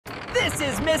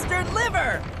is Mr.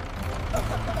 Liver!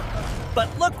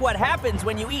 But look what happens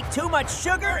when you eat too much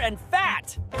sugar and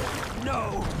fat.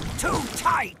 No, too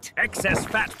tight. Excess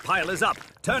fat piles up,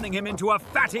 turning him into a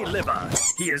fatty liver.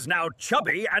 He is now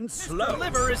chubby and slow. The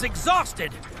liver is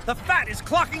exhausted. The fat is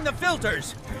clogging the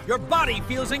filters. Your body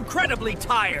feels incredibly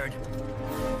tired.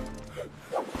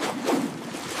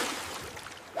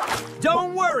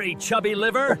 Don't worry, chubby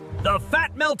liver. The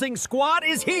fat melting squad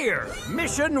is here.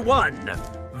 Mission 1,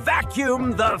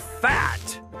 vacuum the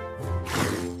fat.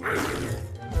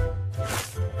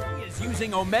 He is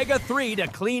using omega-3 to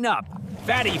clean up.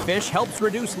 Fatty fish helps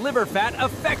reduce liver fat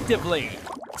effectively.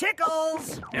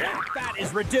 Tickles. Fat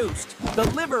is reduced. The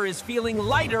liver is feeling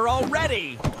lighter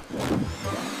already.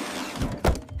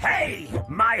 Hey,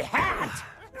 my hat!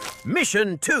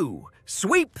 Mission 2,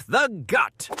 sweep the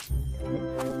gut.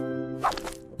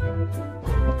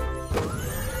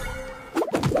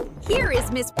 Here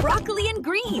is Miss Broccoli and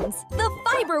Greens, the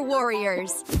Fiber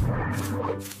Warriors.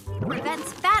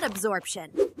 Prevents fat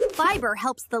absorption. Fiber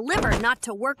helps the liver not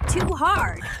to work too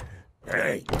hard.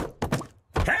 Hey!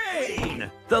 Hey!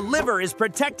 The liver is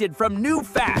protected from new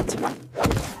fat.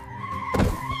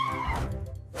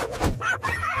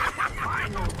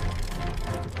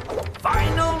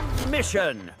 Final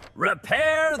mission,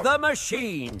 repair the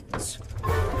machines.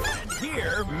 And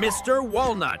here, Mr.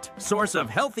 Walnut, source of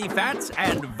healthy fats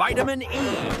and vitamin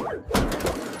E.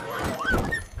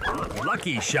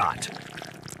 Lucky shot.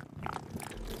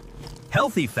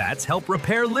 Healthy fats help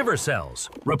repair liver cells,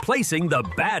 replacing the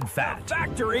bad fat. The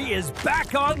factory is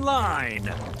back online.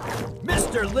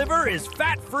 Mr. Liver is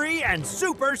fat-free and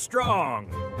super strong.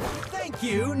 Thank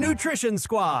you, Nutrition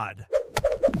Squad.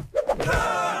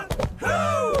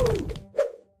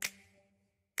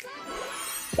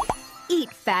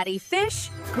 Eat fatty fish,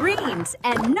 greens,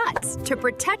 and nuts to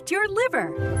protect your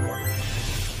liver.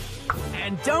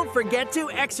 And don't forget to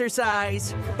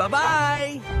exercise.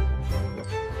 Bye-bye.